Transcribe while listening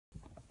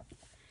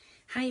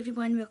Hi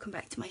everyone, welcome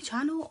back to my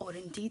channel, or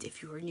indeed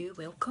if you are new,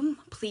 welcome.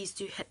 Please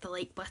do hit the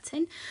like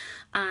button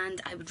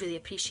and I would really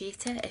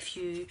appreciate it if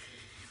you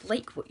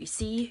like what you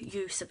see,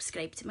 you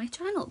subscribe to my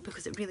channel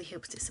because it really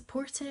helps to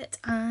support it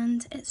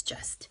and it's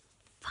just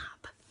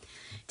fab.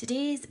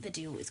 Today's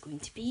video is going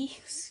to be,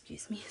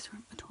 excuse me, sorry,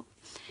 my top.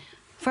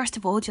 First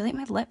of all, do you like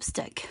my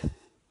lipstick?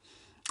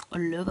 I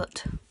love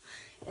it.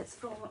 It's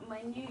from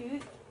my new,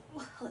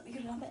 let me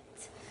grab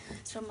it.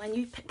 It's from my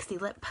new Pixie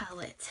lip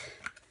palette.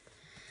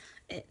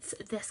 It's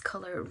this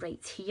colour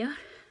right here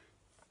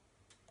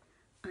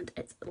and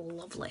it's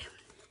lovely.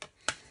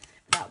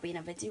 That'll be in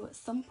a video at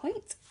some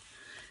point.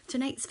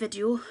 Tonight's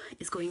video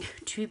is going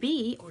to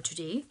be, or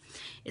today,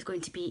 is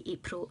going to be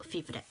April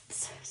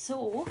favourites.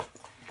 So,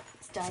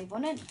 let's dive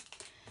on in.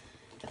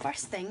 The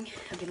first thing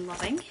I've been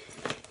loving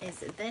is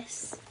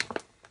this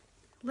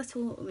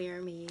Little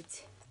Mermaid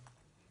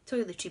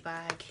toiletry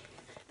bag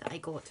that I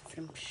got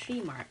from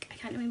Primark. I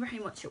can't remember how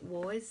much it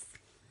was,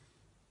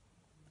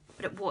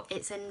 but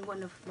it's in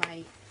one of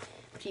my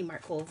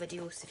Primark haul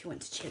videos if you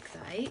want to check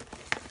that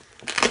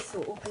out.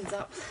 So it opens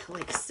up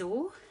like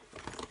so.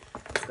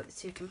 It's got the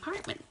two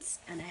compartments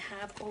and I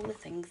have all the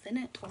things in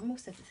it, or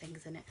most of the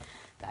things in it,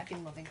 that I've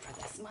been loving for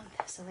this month.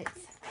 So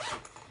let's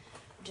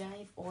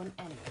dive on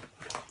in.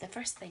 The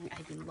first thing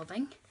I've been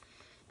loving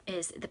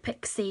is the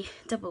Pixie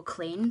Double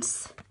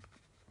Cleanse.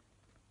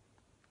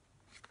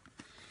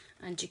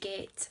 And you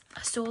get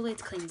a solid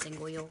cleansing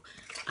oil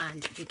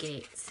and you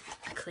get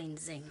a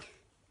cleansing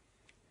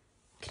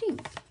cream.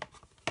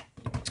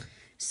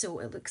 So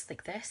it looks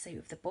like this out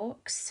of the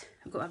box.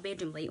 I've got my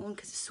bedroom light on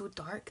because it's so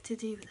dark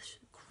today with this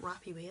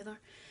crappy weather.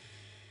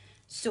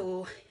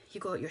 So you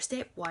got your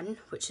step 1,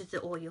 which is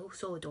the oil,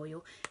 solid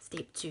oil.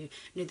 Step 2.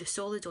 Now the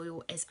solid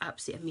oil is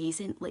absolutely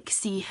amazing. Like,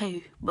 see how,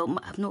 well,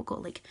 I've not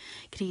got like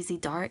crazy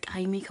dark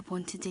eye makeup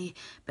on today,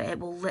 but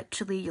it will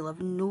literally, you'll have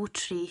no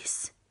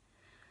trace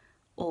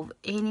of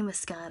any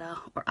mascara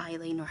or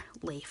eyeliner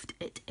left.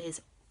 It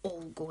is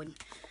all gone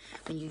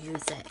when you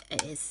use it.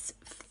 It is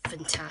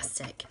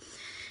fantastic.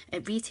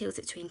 It retails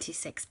at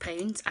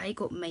 £26. I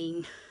got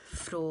mine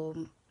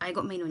on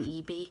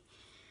eBay,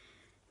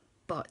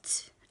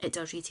 but it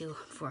does retail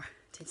for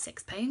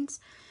 £26.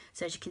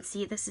 So as you can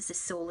see, this is a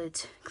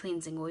solid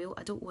cleansing oil.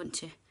 I don't want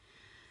to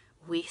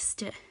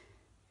waste it,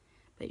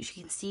 but as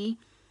you can see,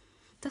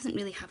 it doesn't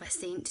really have a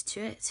scent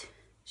to it.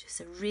 It's just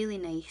a really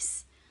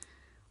nice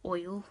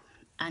oil,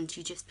 and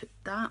you just put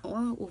that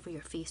all over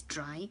your face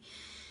dry.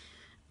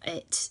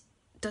 It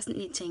doesn't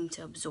need time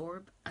to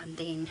absorb, and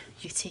then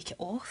you take it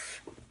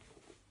off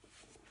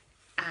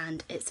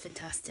and it's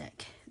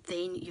fantastic.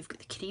 Then you've got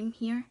the cream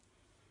here,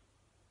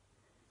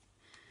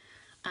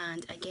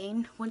 and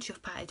again, once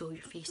you've patted all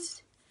your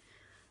face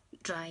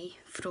dry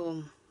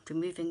from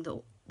removing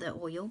the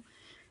oil,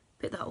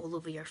 put that all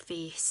over your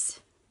face.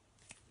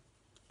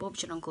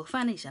 Bob's your uncle,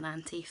 Fanny's your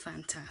auntie.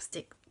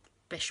 Fantastic.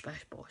 Bish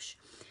bash bosh.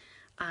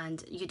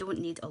 And you don't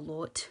need a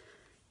lot.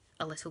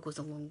 A little goes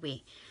a long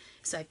way.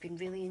 So I've been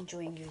really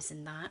enjoying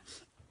using that.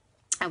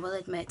 I will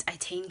admit I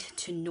tend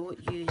to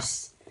not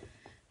use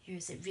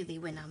it really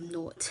when I'm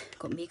not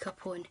got makeup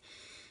on,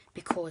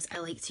 because I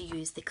like to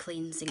use the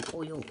cleansing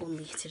oil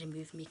only to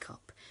remove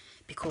makeup,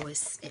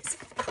 because it's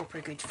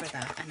proper good for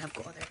that, and I've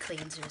got other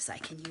cleansers that I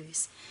can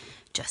use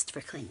just for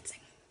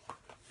cleansing.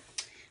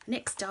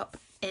 Next up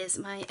is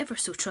my ever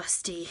so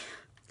trusty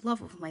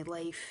love of my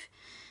life,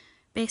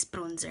 best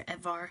bronzer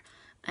ever,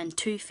 and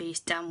Too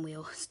Faced damn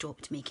well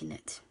stopped making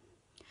it.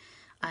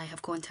 I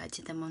have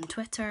contacted them on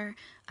Twitter,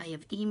 I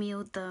have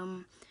emailed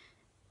them,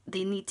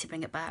 they need to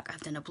bring it back.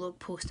 I've done a blog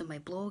post on my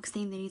blog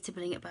saying they need to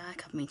bring it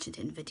back. I've mentioned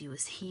it in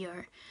videos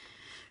here.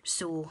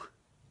 So,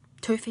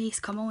 Too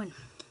Faced, come on.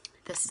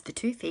 This is the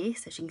Too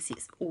Faced, as you can see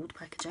it's old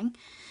packaging,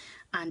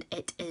 and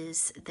it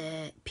is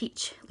the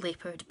Peach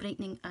Leopard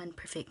Brightening and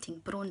Perfecting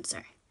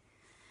Bronzer.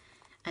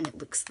 And it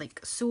looks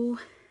like so,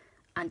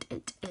 and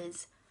it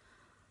is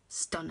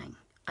stunning.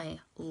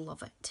 I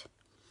love it.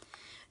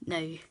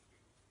 Now,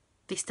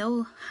 they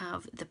still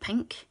have the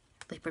pink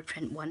leopard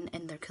print one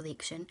in their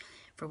collection.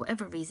 For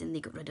whatever reason they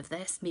got rid of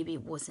this. Maybe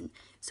it wasn't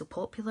so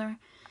popular,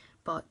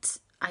 but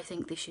I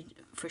think they should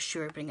for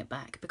sure bring it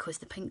back because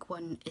the pink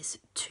one is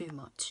too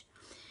much.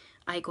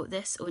 I got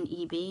this on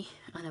eBay,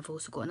 and I've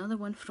also got another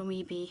one from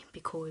eBay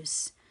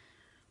because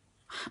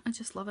I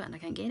just love it and I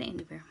can't get it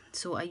anywhere.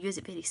 So I use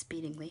it very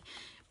sparingly,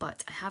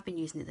 but I have been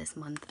using it this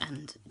month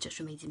and it just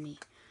reminded me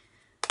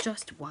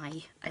just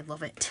why I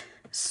love it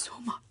so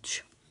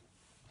much.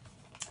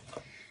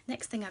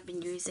 Next thing I've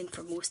been using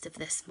for most of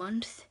this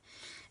month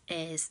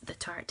is the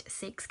Tarte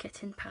Sex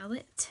Kitten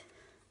palette.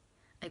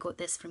 I got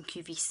this from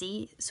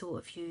QVC, so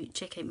if you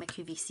check out my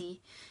QVC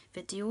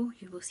video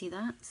you will see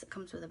that. So it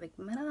comes with a big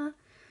mirror.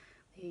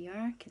 There you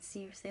are, you can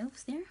see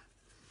yourselves there.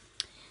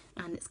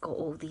 And it's got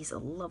all these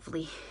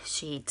lovely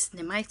shades.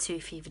 Now my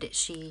two favourite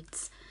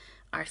shades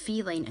are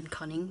Feline and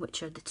Cunning,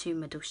 which are the two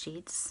middle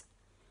shades.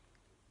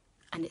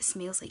 And it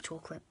smells like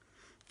chocolate,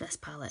 this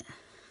palette.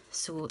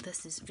 So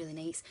this is really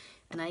nice,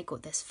 and I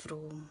got this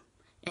from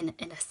in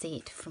a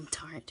set from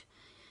Tarte,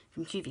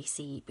 from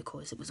QVC,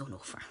 because it was on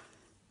offer.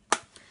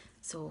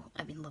 So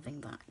I've been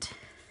loving that.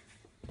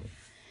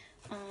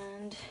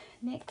 And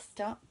next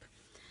up,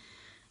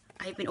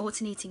 I've been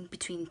alternating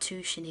between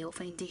two Chanel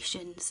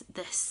foundations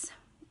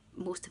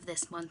most of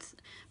this month,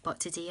 but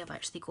today I've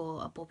actually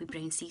got a Bobbi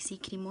Brown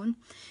CC cream on,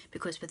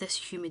 because with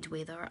this humid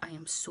weather I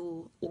am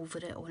so over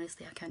it.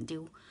 Honestly, I can't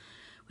deal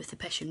with the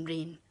pish and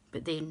rain,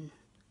 but then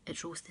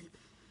it's roasting.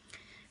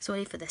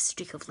 Sorry for this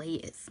streak of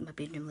light, it's my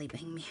bedroom light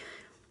behind me.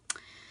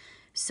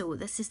 So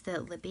this is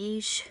the Le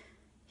Beige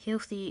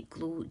Healthy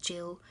Glow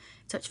Gel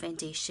Touch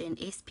Foundation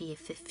SPF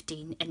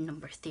 15 in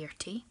number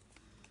 30.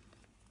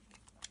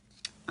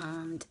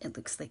 And it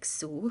looks like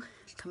so.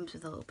 It comes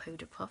with a little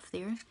powder puff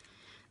there.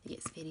 It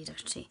gets very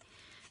dirty.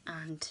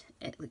 And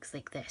it looks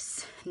like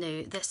this.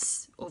 Now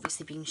this,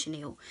 obviously being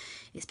Chanel,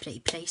 is pretty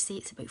pricey.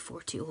 It's about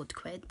 40 odd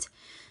quid.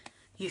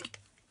 You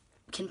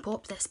can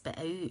pop this bit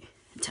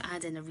out to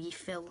add in a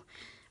refill,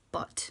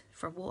 but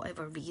for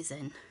whatever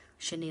reason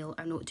Chanel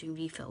are not doing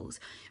refills,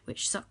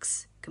 which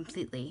sucks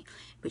completely,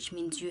 which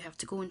means you have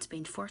to go and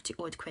spend 40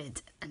 odd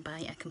quid and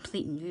buy a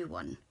complete new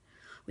one,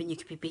 when you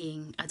could be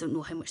paying, I don't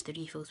know how much the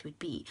refills would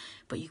be,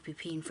 but you could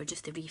be paying for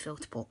just the refill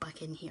to pop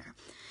back in here.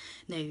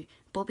 Now,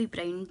 Bobbi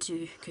Brown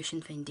do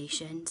cushion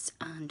foundations,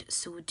 and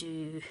so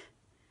do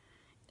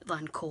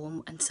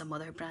Lancome and some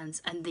other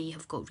brands, and they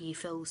have got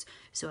refills.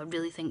 So I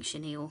really think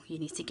Chanel, you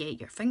need to get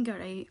your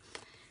finger out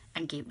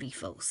and get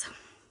refills.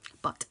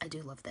 But I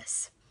do love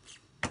this.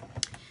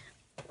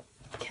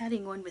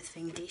 Carrying on with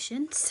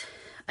foundations,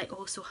 I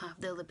also have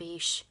the Le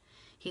Beige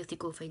Healthy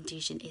Glow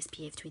Foundation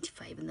SPF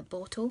 25 in the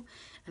bottle,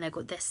 and I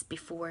got this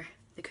before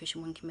the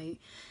cushion one came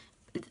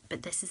out,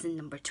 but this is in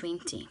number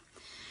 20.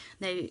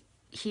 Now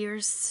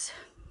here's,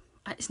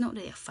 it's not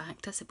really a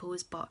fact I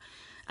suppose, but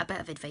a bit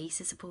of advice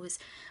I suppose.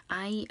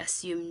 I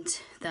assumed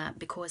that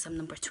because I'm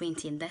number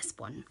 20 in this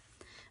one,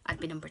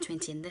 I'd be number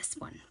 20 in this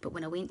one, but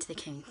when I went to the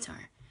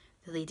counter,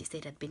 the lady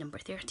said I'd be number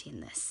 30 in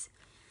this.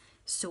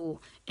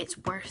 So it's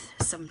worth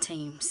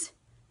sometimes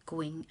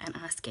going and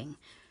asking,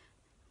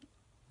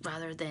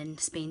 rather than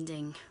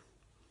spending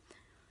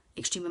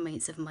extreme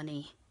amounts of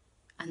money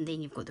and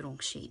then you've got the wrong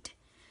shade.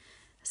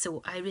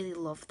 So I really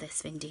love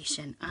this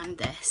foundation and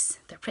this.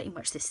 They're pretty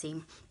much the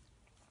same,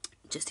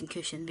 just in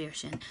cushion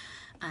version,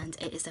 and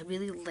it is a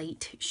really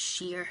light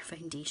sheer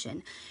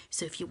foundation,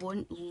 so if you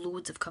want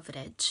loads of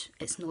coverage,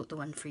 it's not the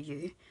one for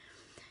you.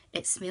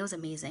 It smells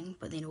amazing,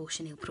 but then all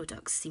Chanel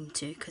products seem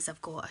to, because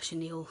I've got a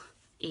Chanel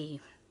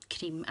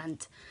cream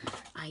and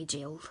eye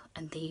gel,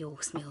 and they all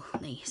smell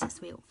nice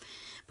as well.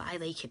 But I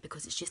like it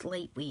because it's just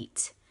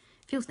lightweight,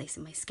 feels nice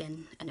in my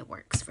skin, and it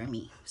works for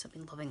me, so I've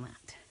been loving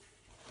that.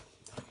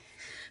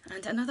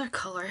 And another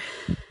colour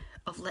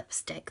of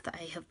lipstick that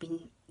I have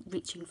been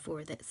reaching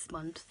for this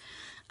month,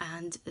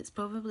 and it's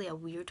probably a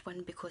weird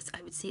one because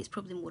I would say it's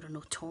probably more an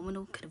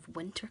autumnal kind of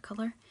winter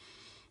colour,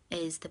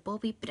 is the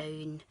Bobbi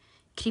Brown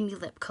Creamy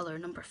Lip Colour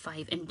number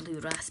 5 in Blue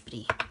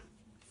Raspberry.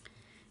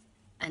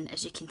 And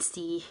as you can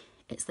see,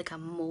 it's like a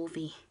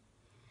mauvey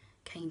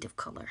kind of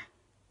colour,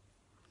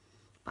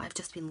 but I've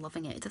just been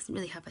loving it. It doesn't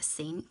really have a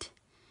scent,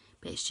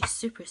 but it's just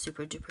super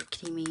duper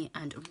creamy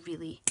and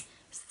really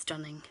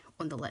stunning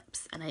on the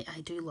lips, and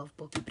I do love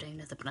Bobbi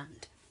Brown as a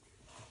brand.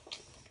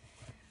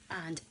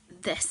 And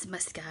this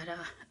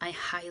mascara I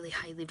highly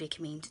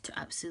recommend to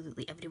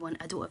absolutely everyone.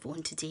 I don't have it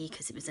on today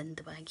because it was in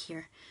the bag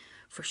here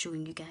for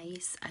showing you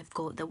guys. I've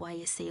got the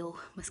YSL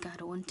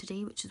mascara on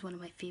today, which is one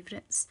of my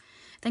favourites.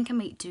 I think I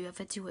might do a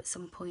video at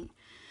some point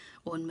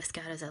on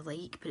mascaras I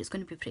like, but it's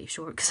going to be pretty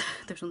short because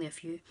there's only a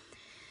few.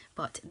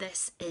 But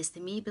this is the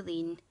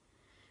Maybelline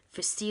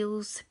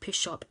Fusiles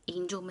Push Up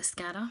Angel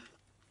Mascara,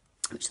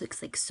 which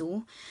looks like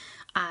so.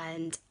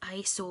 And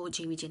I saw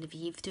Jamie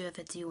Genevieve do a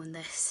video on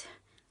this,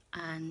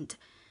 and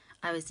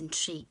I was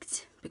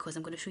intrigued because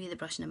I'm going to show you the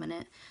brush in a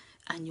minute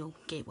and you'll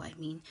get what I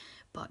mean.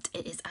 But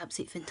it is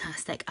absolutely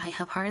fantastic. I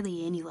have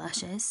hardly any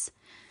lashes,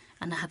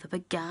 and I have a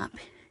big gap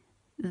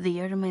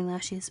there in my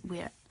lashes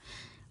where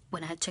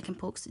when I had chicken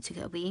pox it took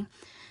it away,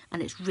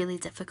 and it's really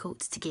difficult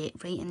to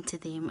get right into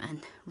them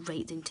and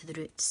right down to the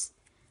roots.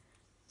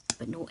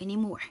 But not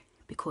anymore,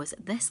 because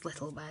this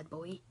little bad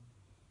boy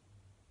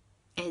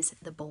is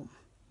the bomb.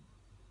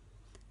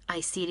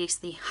 I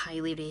seriously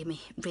highly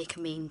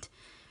recommend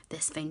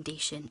this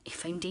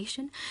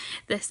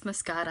this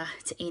mascara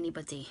to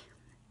anybody.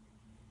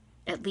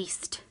 At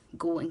least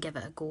go and give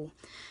it a go.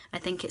 I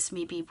think it's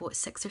maybe, what,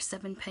 £6 or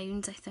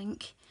 £7 I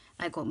think.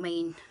 I got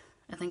mine,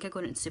 I think I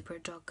got it in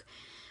Superdrug,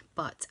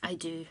 but I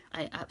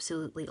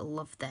absolutely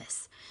love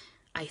this.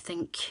 I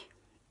think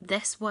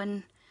this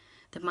one,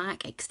 the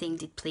MAC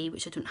Extended Play,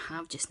 which I don't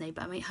have just now,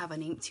 but I might have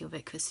an empty of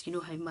it because you know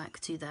how MAC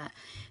do that,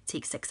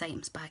 take 6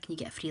 items back and you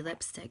get a free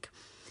lipstick.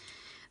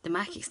 The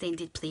MAC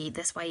Extended Play,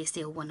 this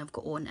YSL one I've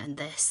got on, and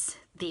this,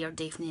 they are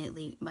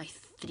definitely my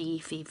 3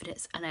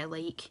 favourites, and I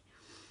like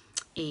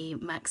a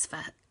Max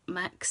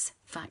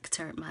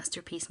Factor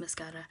Masterpiece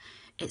Mascara.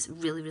 It's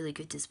really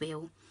good as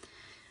well.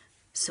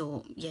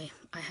 So yeah,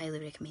 I highly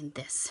recommend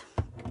this.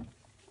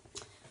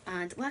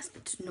 And last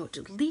but not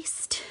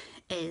least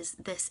is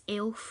this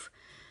e.l.f.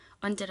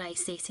 under eye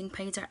setting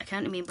powder. I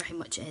can't remember how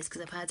much it is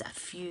because I've had it a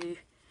few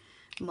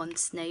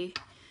months now,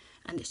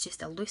 and it's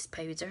just a loose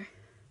powder,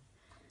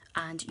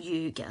 and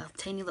you get a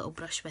tiny little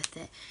brush with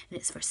it, and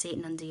it's for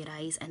setting under your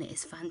eyes, and it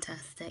is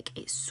fantastic.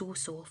 It's so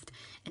soft,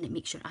 and it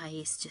makes your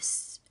eyes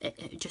just,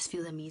 it just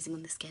feels amazing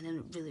on the skin, and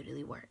it really,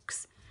 really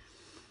works.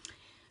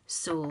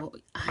 So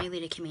I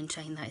highly recommend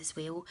trying that as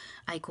well.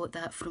 I got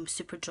that from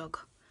Superdrug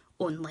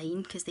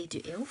online because they do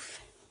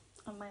e.l.f.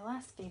 And my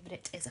last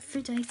favourite is a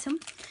food item,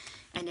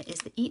 and it is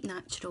the Eat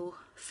Natural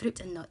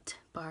Fruit and Nut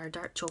Bar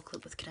Dark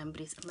Chocolate with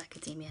Cranberries and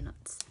Macadamia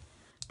Nuts.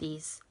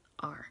 These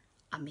are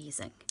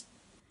amazing.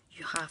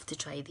 You have to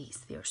try these.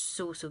 They are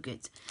so, so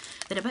good.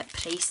 They're a bit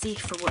pricey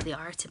for what they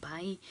are to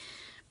buy,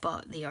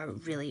 but they are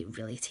really,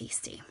 really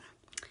tasty.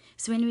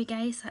 So anyway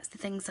guys, that's the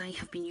things I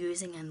have been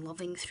using and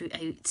loving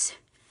throughout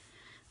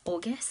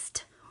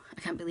August.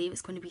 I can't believe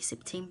it's going to be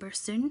September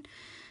soon,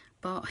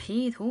 but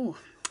hey ho.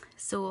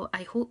 So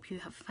I hope you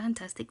have a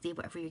fantastic day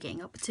whatever you're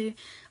getting up to.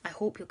 I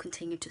hope you'll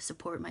continue to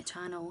support my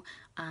channel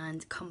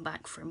and come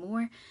back for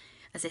more.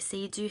 As I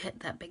say, do hit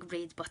that big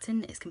red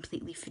button. It's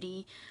completely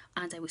free,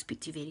 and I will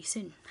speak to you very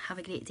soon. Have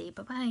a great day.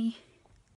 Bye bye.